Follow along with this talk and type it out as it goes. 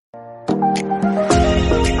But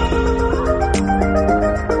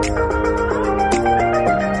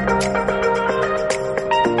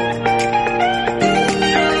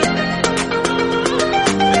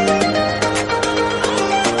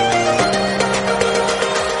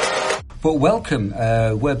welcome.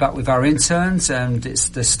 We're back with our interns, and it's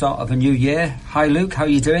the start of a new year. Hi, Luke. How are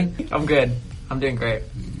you doing? I'm good. I'm doing great.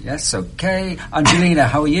 Yes, okay. Angelina,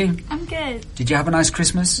 how are you? I'm good. Did you have a nice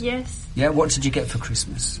Christmas? Yes. Yeah, what did you get for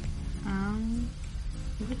Christmas?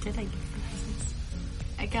 What did I get for Christmas?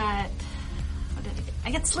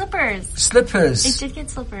 I got slippers. Slippers? I did get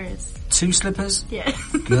slippers. 2 slippers? Yeah.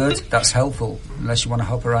 Good. That's helpful, unless you want to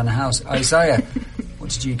hop around the house. Isaiah, what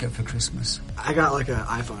did you get for Christmas? I got like an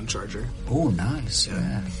iPhone charger. Oh, nice.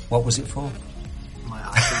 Yeah. What was it for? My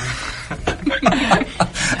iPhone.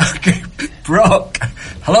 Okay. Brock,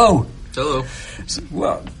 hello. Hello.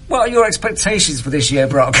 What are your expectations for this year,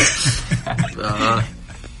 Brock?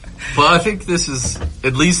 Well, I think this is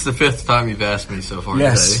at least the 5th time you've asked me so far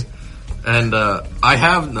today. And I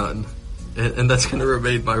have none. And that's going to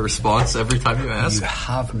remain my response every time you ask. You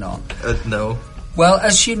have none? No. Well,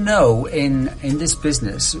 as you know, in this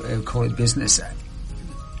business, we call it business,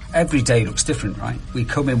 every day looks different, right? We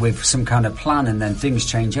come in with some kind of plan and then things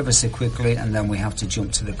change ever so quickly and then we have to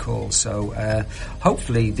jump to the call. So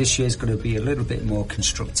hopefully this year's going to be a little bit more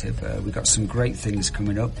constructive. We've got some great things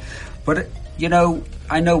coming up. But, you know,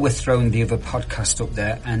 I know we're throwing the other podcast up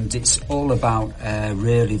there and it's all about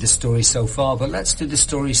really the story so far. But let's do the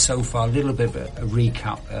story so far, a little bit of a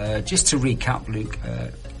recap. Just to recap, Luke,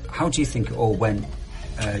 how do you think it all went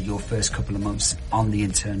your first couple of months on the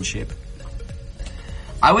internship?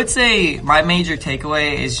 I would say my major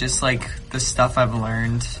takeaway is just like the stuff I've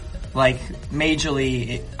learned, like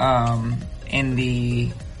majorly in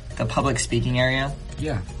the public speaking area.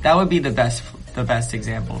 Yeah, that would be the best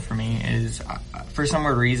example for me. Is for some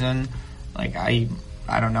weird reason, like I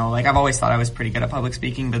don't know, like I've always thought I was pretty good at public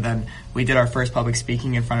speaking, but then we did our first public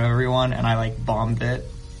speaking in front of everyone, and I like bombed it.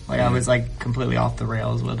 Like I was like completely off the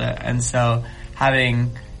rails with it, and so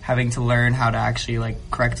having to learn how to actually like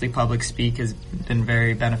correctly public speak has been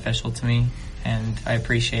very beneficial to me, and I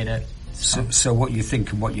appreciate it. So what you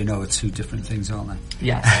think and what you know are 2 different things, aren't they?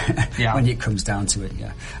 Yeah. Yeah. When it comes down to it,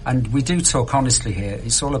 yeah. And we do talk honestly here.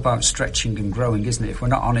 It's all about stretching and growing, isn't it? If we're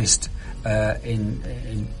not honest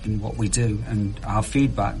in what we do and our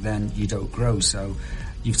feedback, then you don't grow. So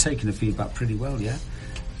you've taken the feedback pretty well, yeah?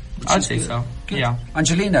 I'd say so. Good. Yeah.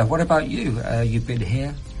 Angelina, what about you? You've been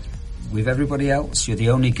here with everybody else. You're the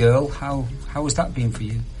only girl. How has that been for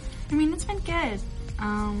you? I mean, it's been good.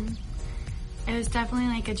 It was definitely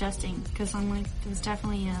like adjusting because I was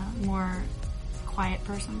definitely a more quiet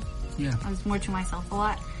person. Yeah. I was more to myself a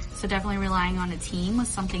lot. So definitely relying on a team was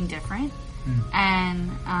something different.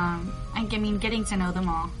 And I mean, getting to know them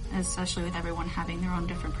all, especially with everyone having their own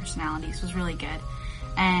different personalities, was really good.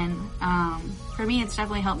 And for me, it's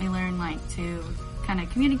definitely helped me learn like to kind of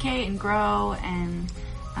communicate and grow, and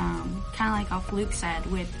kind of like off Luke said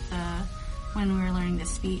with when we were learning the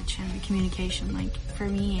speech and the communication. Like for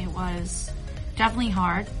me, it was definitely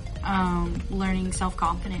hard learning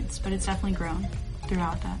self-confidence, but it's definitely grown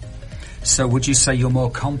throughout that. So would you say you're more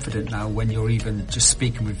confident now when you're even just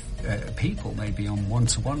speaking with people, maybe on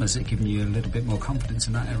one-to-one? Has it given you a little bit more confidence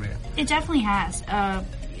in that area? It definitely has.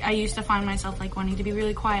 I used to find myself like wanting to be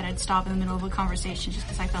really quiet. I'd stop in the middle of a conversation just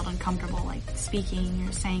because I felt uncomfortable, like speaking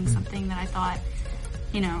or saying something that I thought,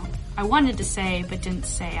 you know, I wanted to say but didn't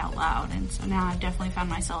say out loud. And so now I've definitely found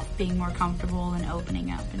myself being more comfortable and opening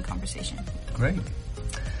up in conversation. Great.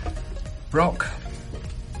 Brock,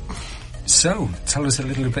 so tell us a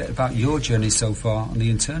little bit about your journey so far on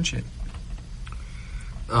the internship.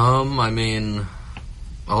 I mean,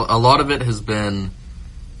 a lot of it has been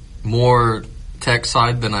more tech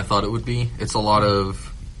side than I thought it would be. It's a lot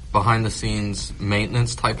of behind the scenes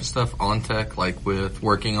maintenance type of stuff on tech, like with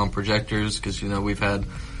working on projectors, because, you know, we've had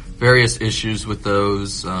various issues with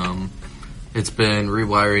those. It's been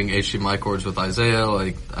rewiring HDMI cords with Isaiah.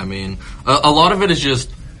 Like, I mean, a lot of it is just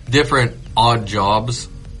different odd jobs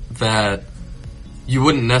that you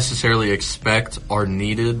wouldn't necessarily expect are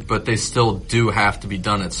needed, but they still do have to be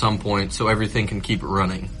done at some point so everything can keep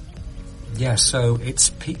running. Yeah, so it's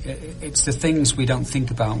the things we don't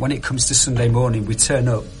think about. When it comes to Sunday morning, we turn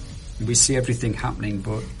up and we see everything happening,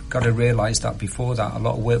 but got to realise that before that, a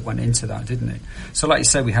lot of work went into that, didn't it? So like you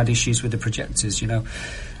said, we had issues with the projectors, you know.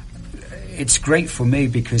 it's great for me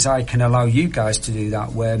because I can allow you guys to do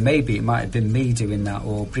that, where maybe it might have been me doing that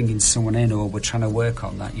or bringing someone in, or we're trying to work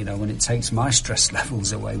on that, and it takes my stress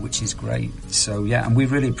levels away, which is great. So yeah, and we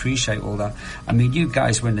really appreciate all that. I mean, you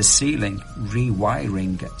guys were in the ceiling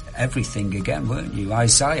rewiring everything again, weren't you?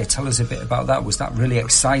 Isaiah, tell us a bit about that. Was that really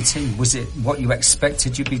exciting? Was it what you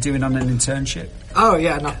expected you'd be doing on an internship? Oh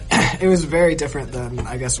yeah, no, it was very different than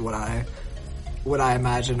I guess what I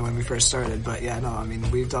imagined when we first started. But yeah, no, I mean,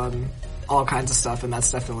 we've done all kinds of stuff, and that's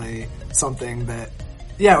definitely something that,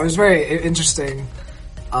 yeah, it was very interesting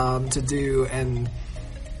to do, and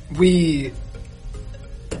we've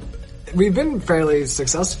been fairly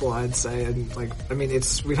successful, I'd say, and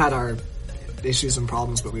we've had our issues and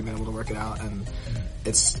problems, but we've been able to work it out, and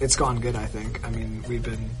it's gone good, I think. I mean, we've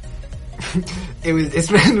been it's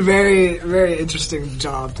been a very, very interesting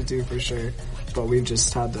job to do for sure, but we've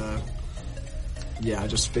just had to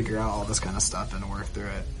just figure out all this kind of stuff and work through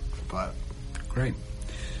it. But great.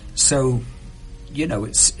 So,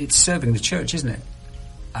 it's serving the church, isn't it?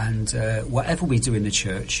 And whatever we do in the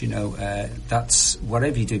church, that's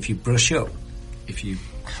whatever you do. If you brush up, if you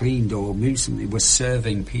cleaned or moved something, we're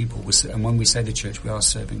serving people. And when we say the church, we are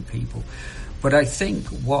serving people. But I think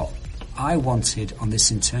what I wanted on this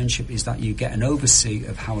internship is that you get an oversee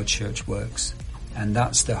of how a church works. And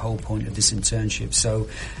that's the whole point of this internship. So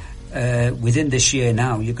within this year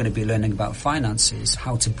now, you're going to be learning about finances,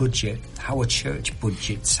 how to budget, how a church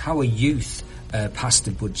budgets, how a youth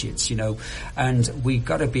pastor budgets, and we've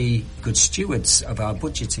got to be good stewards of our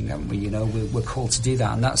budgeting, haven't we? We're called to do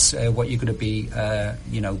that, and that's what you're going to be,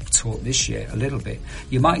 taught this year a little bit.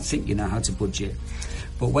 You might think you know how to budget,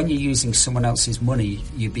 but when you're using someone else's money,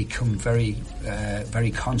 you become very,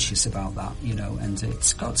 very conscious about that, and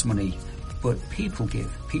it's God's money. But people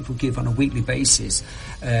give on a weekly basis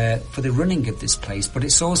for the running of this place. But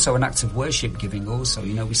it's also an act of worship giving also.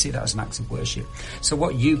 We see that as an act of worship. So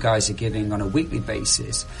what you guys are giving on a weekly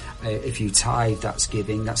basis, if you tithe, that's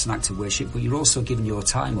giving, that's an act of worship. But you're also giving your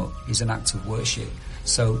time up is an act of worship.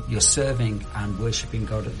 So you're serving and worshipping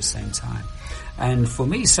God at the same time. And for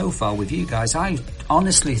me so far with you guys, I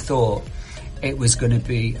honestly thought it was going to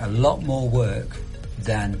be a lot more work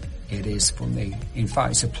than it is for me. In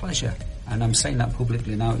fact, it's a pleasure. And I'm saying that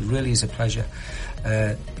publicly now. It really is a pleasure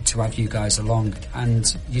to have you guys along.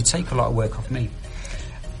 And you take a lot of work off me.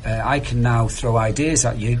 I can now throw ideas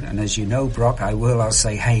at you. And as you know, Brock, I'll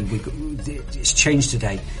say, hey, it's changed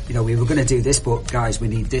today. We were going to do this, but guys, we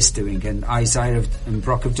need this doing. And Isaiah and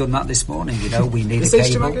Brock have done that this morning. We need a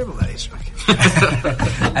cable.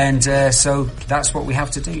 And so that's what we have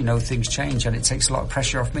to do. Things change, and it takes a lot of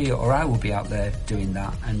pressure off me, or I will be out there doing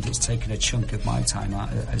that. And it's taken a chunk of my time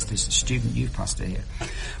out as this student youth pastor here.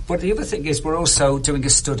 But the other thing is we're also doing a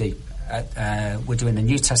study. We're doing a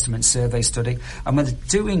New Testament survey study, and we're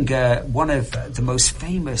doing one of the most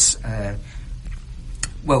famous, the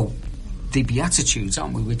Beatitudes,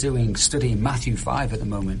 aren't we? We're studying Matthew 5 at the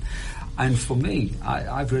moment. And for me,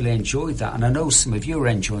 I've really enjoyed that, and I know some of you are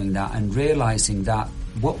enjoying that and realising that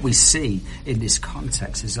what we see in this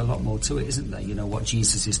context is a lot more to it, isn't there? What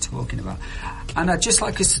Jesus is talking about. And I'd just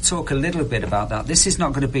like us to talk a little bit about that. This is not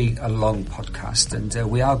going to be a long podcast, and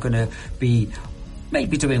we are going to be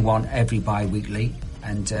maybe doing one every bi-weekly,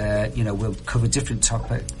 and we'll cover different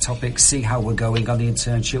topics, see how we're going on the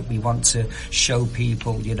internship. We want to show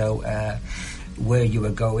people where you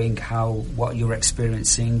are going, what you're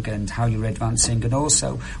experiencing, and how you're advancing, and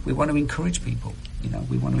also we want to encourage people.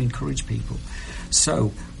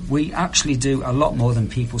 So we actually do a lot more than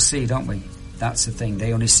people see, don't we? That's the thing.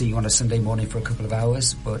 They only see you on a Sunday morning for a couple of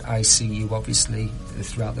hours, but I see you obviously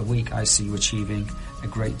throughout the week. I see you achieving a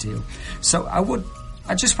great deal. So I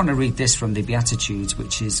just want to read this from the Beatitudes,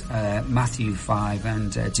 which is Matthew 5,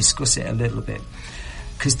 and discuss it a little bit,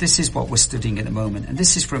 because this is what we're studying at the moment. And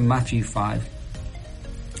this is from Matthew 5.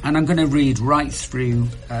 And I'm going to read right through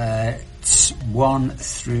 1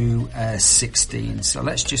 through 16. So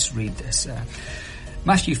let's just read this.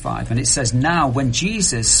 Matthew 5, and it says, Now when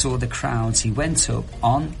Jesus saw the crowds, he went up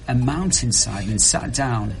on a mountainside and sat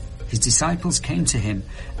down. His disciples came to him,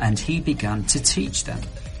 and he began to teach them.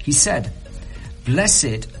 He said,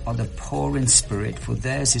 Blessed are the poor in spirit, for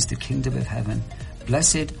theirs is the kingdom of heaven.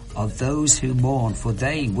 Blessed are those who mourn, for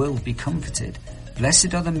they will be comforted.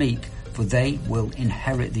 Blessed are the meek, for they will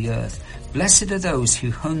inherit the earth. Blessed are those who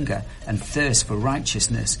hunger and thirst for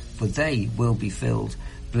righteousness, for they will be filled.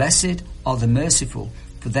 Blessed are the merciful,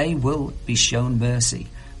 for they will be shown mercy.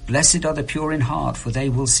 Blessed are the pure in heart, for they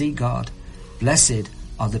will see God. Blessed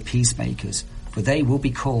are the peacemakers, for they will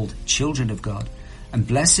be called children of God. And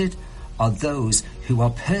blessed are those who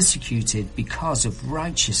are persecuted because of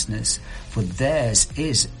righteousness, for theirs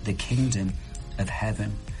is the kingdom of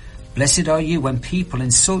heaven. Blessed are you when people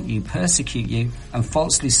insult you, persecute you, and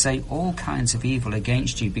falsely say all kinds of evil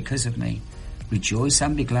against you because of me. Rejoice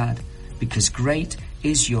and be glad, because great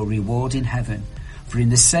is your reward in heaven. For in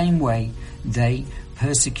the same way they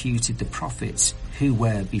persecuted the prophets who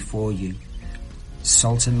were before you.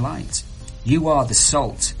 Salt and light. You are the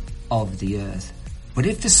salt of the earth. But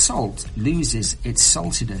if the salt loses its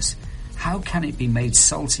saltiness, how can it be made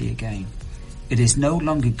salty again? It is no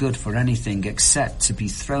longer good for anything except to be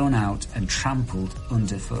thrown out and trampled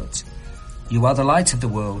underfoot. You are the light of the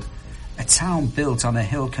world. A town built on a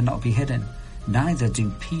hill cannot be hidden. Neither do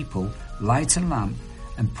people light a lamp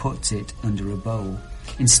and put it under a bowl.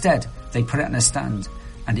 Instead, they put it on a stand,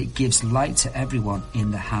 and it gives light to everyone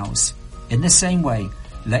in the house. In the same way,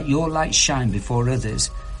 let your light shine before others,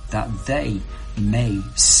 that they may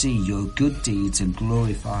see your good deeds and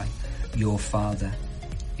glorify your Father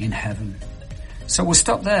in heaven. So we'll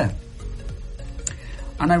stop there.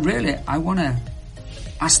 And I want to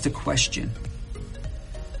ask the question.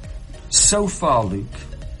 So far, Luke,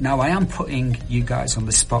 now I am putting you guys on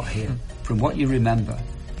the spot here, from what you remember.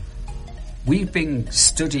 We've been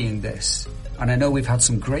studying this, and I know we've had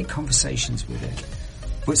some great conversations with it.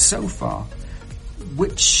 But so far,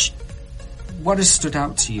 what has stood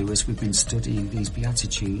out to you as we've been studying these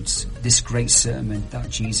Beatitudes, this great sermon that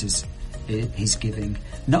Jesus is giving,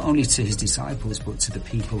 not only to his disciples, but to the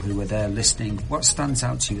people who were there listening? What stands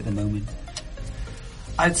out to you at the moment?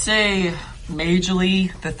 I'd say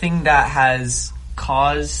majorly the thing that has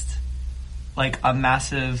caused like a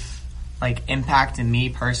massive like impact in me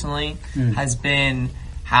personally has been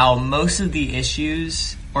how most of the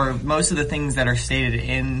issues or most of the things that are stated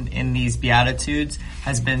in these Beatitudes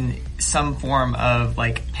has been some form of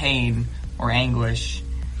like pain or anguish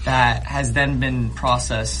that has then been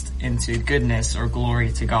processed into goodness or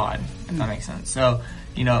glory to God, if that makes sense. So,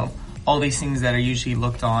 you know, all these things that are usually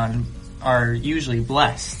looked on are usually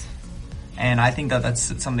blessed. And I think that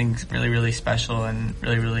that's something really, really special and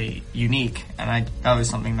really, really unique. And that was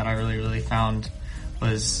something that I really, really found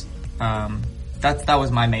was, that was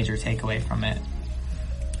my major takeaway from it.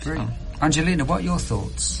 Great. So. Angelina, what are your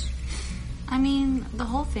thoughts? I mean, the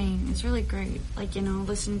whole thing is really great. Like, you know,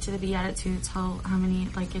 listening to the Beatitudes, how many,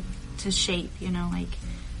 like, it to shape, you know, like,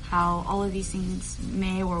 how all of these things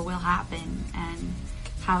may or will happen and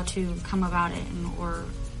how to come about it or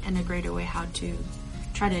in a greater way, how to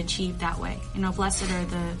try to achieve that way. You know, blessed are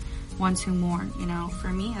the ones who mourn, you know. For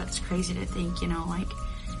me, that's crazy to think, you know, like,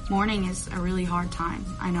 mourning is a really hard time.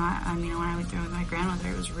 I know, I mean, when I went through it with my grandmother,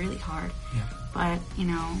 it was really hard. Yeah. But, you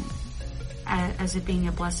know, as it being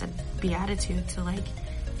a blessed beatitude to, like,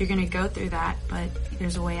 you're going to go through that, but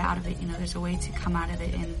there's a way out of it, you know, there's a way to come out of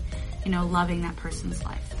it and, you know, loving that person's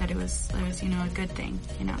life, that it was, you know, a good thing,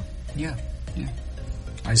 you know. Yeah, yeah.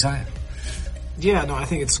 Isaiah? Yeah, no, I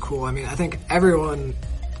think it's cool. I mean, I think everyone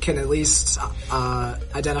can at least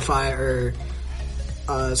identify or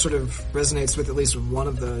sort of resonates with at least one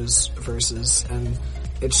of those verses, and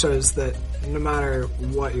it shows that no matter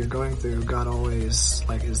what you're going through, God always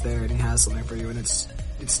like is there and He has something for you, and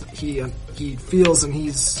He feels and He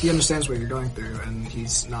understands what you're going through, and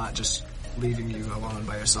He's not just leaving you alone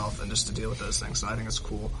by yourself and just to deal with those things. So I think it's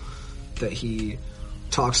cool that He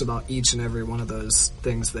talks about each and every one of those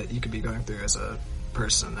things that you could be going through as a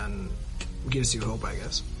person and gives you hope, I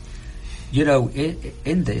guess. You know,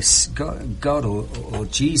 in this, God or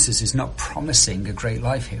Jesus is not promising a great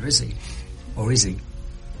life here, is He? Or is He?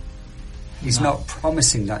 He's not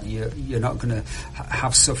promising that you're not going to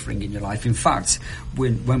have suffering in your life. In fact,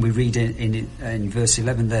 when we read in verse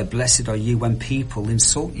 11 there, blessed are you when people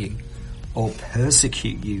insult you or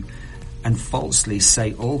persecute you and falsely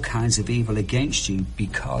say all kinds of evil against you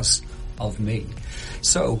because of me.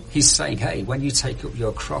 So he's saying, hey, when you take up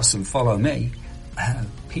your cross and follow me,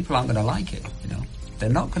 people aren't going to like it, you know. They're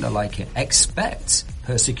not going to like it. Expect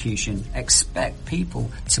persecution. Expect people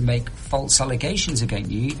to make false allegations against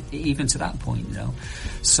you, even to that point, you know.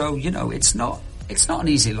 So, you know, it's not an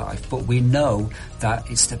easy life, but we know that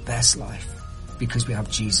it's the best life because we have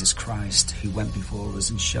Jesus Christ who went before us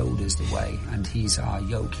and showed us the way, and He's our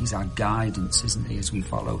yoke, He's our guidance, isn't He, as we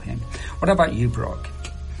follow Him. What about you, Brock?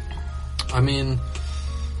 I mean,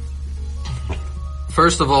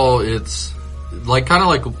 first of all, it's like kind of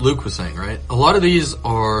like Luke was saying, right? A lot of these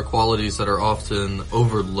are qualities that are often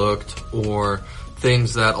overlooked or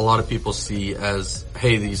things that a lot of people see as,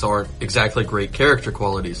 hey, these aren't exactly great character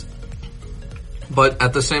qualities. But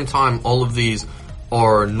at the same time, all of these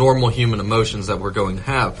are normal human emotions that we're going to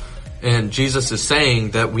have. And Jesus is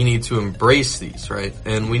saying that we need to embrace these, right?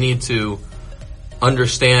 And we need to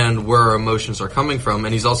understand where our emotions are coming from,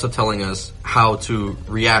 and he's also telling us how to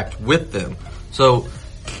react with them. So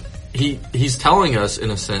he's telling us,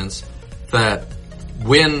 in a sense, that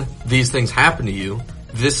when these things happen to you,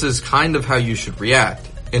 this is kind of how you should react.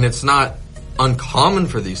 And it's not uncommon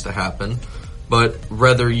for these to happen, but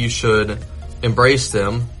rather you should embrace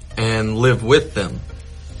them and live with them.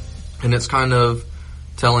 And it's kind of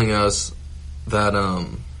telling us that I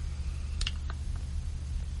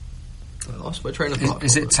lost my train of thought.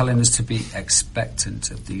 Is it telling us to be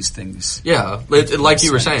expectant of these things? Yeah, like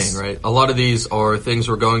you were saying, right? A lot of these are things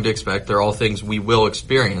we're going to expect. They're all things we will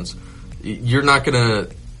experience. You're not going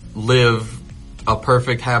to live a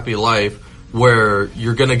perfect, happy life where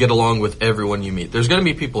you're going to get along with everyone you meet. There's going to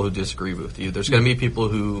be people who disagree with you. There's going to be people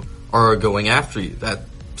who are going after you.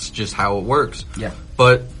 That's just how it works. Yeah.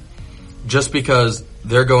 But just because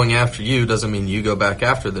they're going after you doesn't mean you go back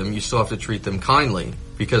after them. You still have to treat them kindly,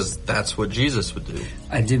 because that's what Jesus would do.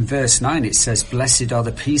 And in verse 9 it says, "Blessed are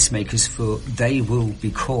the peacemakers, for they will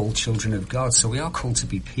be called children of God." So we are called to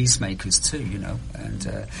be peacemakers too,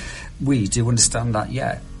 and we do understand that,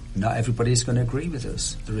 not everybody is going to agree with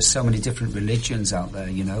us. There are so many different religions out there,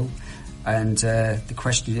 and the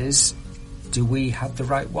question is, do we have the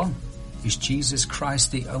right one? Is Jesus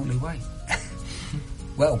Christ the only way?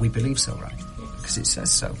 Well, we believe so, right? Because it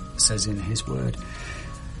says so. It says in his word.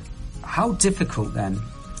 How difficult then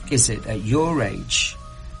is it at your age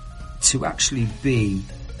to actually be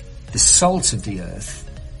the salt of the earth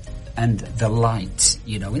and the light,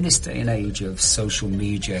 in this day and age of social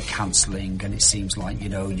media cancelling, and it seems like,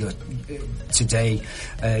 today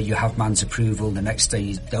you have man's approval, the next day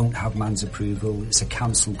you don't have man's approval. It's a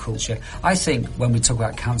cancel culture. I think when we talk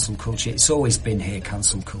about cancel culture, it's always been here,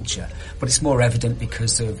 cancel culture, but it's more evident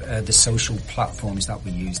because of the social platforms that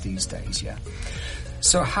we use these days,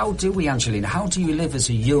 So how do we, Angelina, how do you live as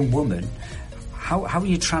a young woman? How are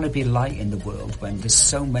you trying to be light in the world when there's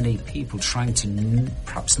so many people trying to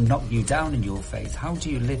perhaps knock you down in your faith? How do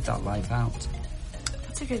you live that life out?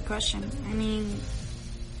 That's a good question. I mean,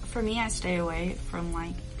 for me, I stay away from,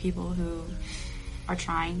 people who are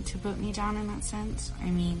trying to put me down in that sense. I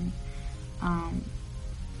mean,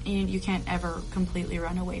 you can't ever completely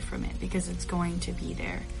run away from it because it's going to be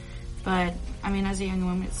there. But, I mean, as a young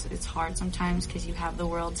woman, it's hard sometimes because you have the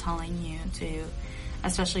world telling you to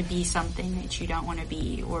especially be something that you don't want to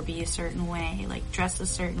be, or be a certain way, like dress a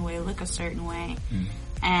certain way, look a certain way.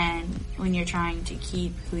 And when you're trying to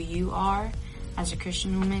keep who you are as a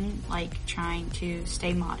Christian woman, trying to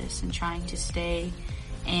stay modest and trying to stay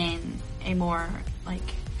in a more, I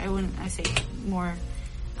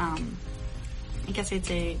guess I'd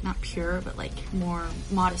say not pure, but more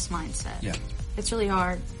modest mindset. Yeah. It's really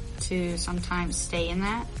hard to sometimes stay in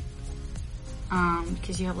that.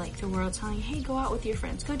 Because you have the world telling you, hey, go out with your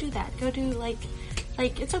friends, go do that, go do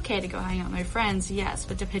it's okay to go hang out with my friends, yes,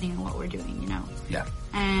 but depending on what we're doing, Yeah.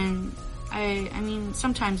 And I mean,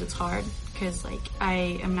 sometimes it's hard because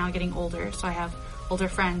I am now getting older, so I have older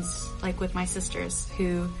friends with my sisters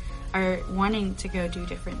who are wanting to go do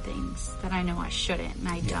different things that I know I shouldn't, and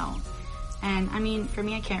I don't. And I mean, for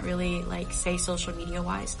me, I can't really say social media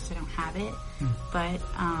wise because I don't have it, but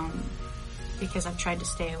because I've tried to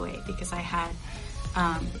stay away, because I had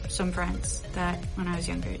some friends that when I was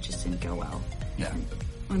younger it just didn't go well. Yeah.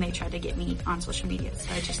 When they tried to get me on social media,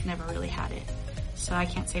 so I just never really had it. So I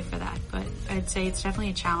can't say for that, but I'd say it's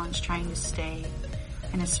definitely a challenge trying to stay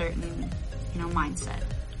in a certain, mindset.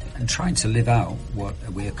 And trying to live out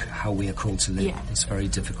how we are called to live. Yeah. It's very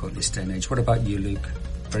difficult this day and age. What about you, Luke?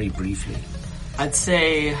 Very briefly. I'd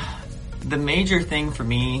say the major thing for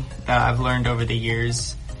me that I've learned over the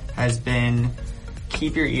years has been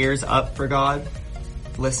keep your ears up for God.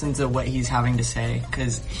 Listen to what he's having to say,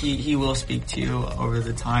 because he will speak to you over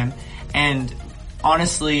the time. And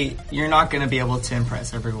honestly, you're not going to be able to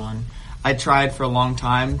impress everyone. I tried for a long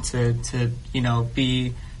time to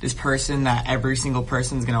be this person that every single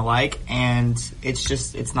person's going to like, and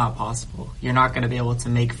it's not possible. You're not going to be able to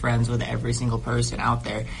make friends with every single person out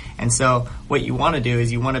there. And so what you want to do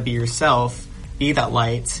is you want to be yourself, be that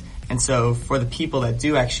light. And so for the people that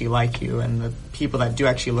do actually like you and the people that do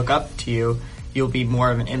actually look up to you, you'll be more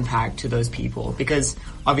of an impact to those people. Because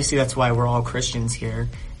obviously that's why we're all Christians here,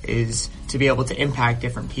 is to be able to impact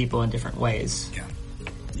different people in different ways. Yeah.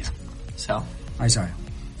 So. Isaiah.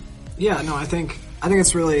 Yeah, no, I think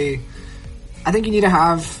it's really, I think you need to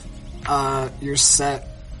have your set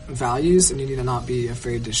values, and you need to not be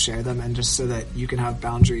afraid to share them, and just so that you can have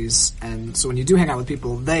boundaries. And so when you do hang out with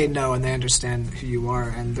people, they know and they understand who you are,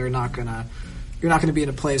 and they're not gonna you're not going to be in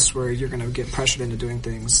a place where you're going to get pressured into doing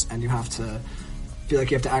things, and you have to feel like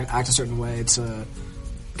you have to act a certain way to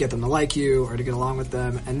get them to like you or to get along with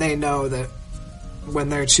them. And they know that when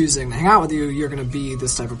they're choosing to hang out with you, you're going to be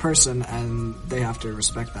this type of person, and they have to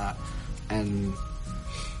respect that. And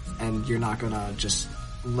you're not going to just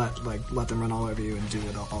let them run all over you and do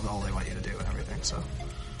all they want you to do and everything. So.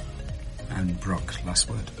 And Brock, last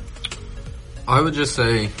word. I would just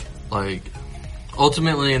say,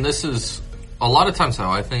 ultimately, and this is a lot of times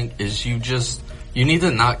how I think, is you need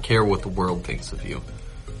to not care what the world thinks of you.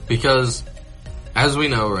 Because, as we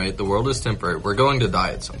know, right, the world is temporary. We're going to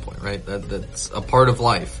die at some point, right? That's a part of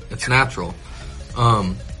life. It's natural.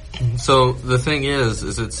 So the thing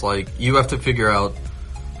is it's like, you have to figure out,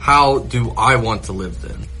 how do I want to live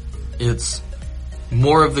then? It's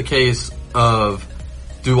more of the case of,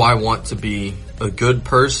 do I want to be a good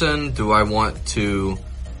person? Do I want to,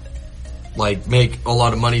 make a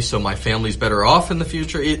lot of money so my family's better off in the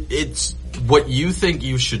future? It's what you think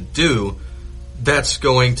you should do that's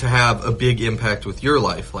going to have a big impact with your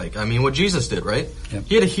life. What Jesus did, right? Yep.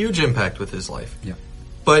 He had a huge impact with his life. Yep.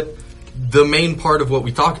 But the main part of what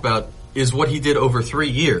we talk about is what he did over 3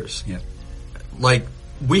 years. Yep.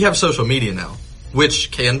 We have social media now,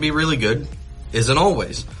 which can be really good, isn't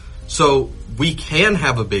always. So we can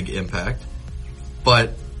have a big impact,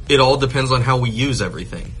 but it all depends on how we use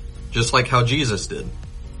everything, just like how Jesus did.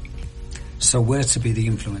 So we're to be the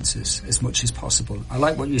influencers as much as possible. I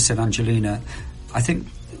like what you said, Angelina. I think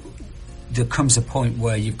there comes a point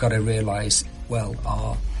where you've got to realise,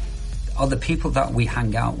 are the people that we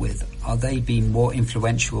hang out with, are they being more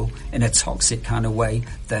influential in a toxic kind of way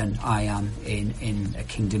than I am in a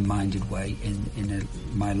kingdom-minded way, in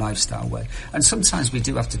my lifestyle way? And sometimes we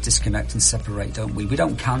do have to disconnect and separate, don't we? We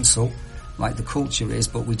don't cancel like the culture is,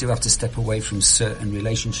 but we do have to step away from certain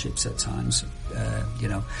relationships at times,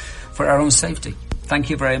 for our own safety. Thank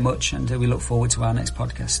you very much, and we look forward to our next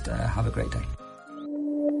podcast. Have a great day.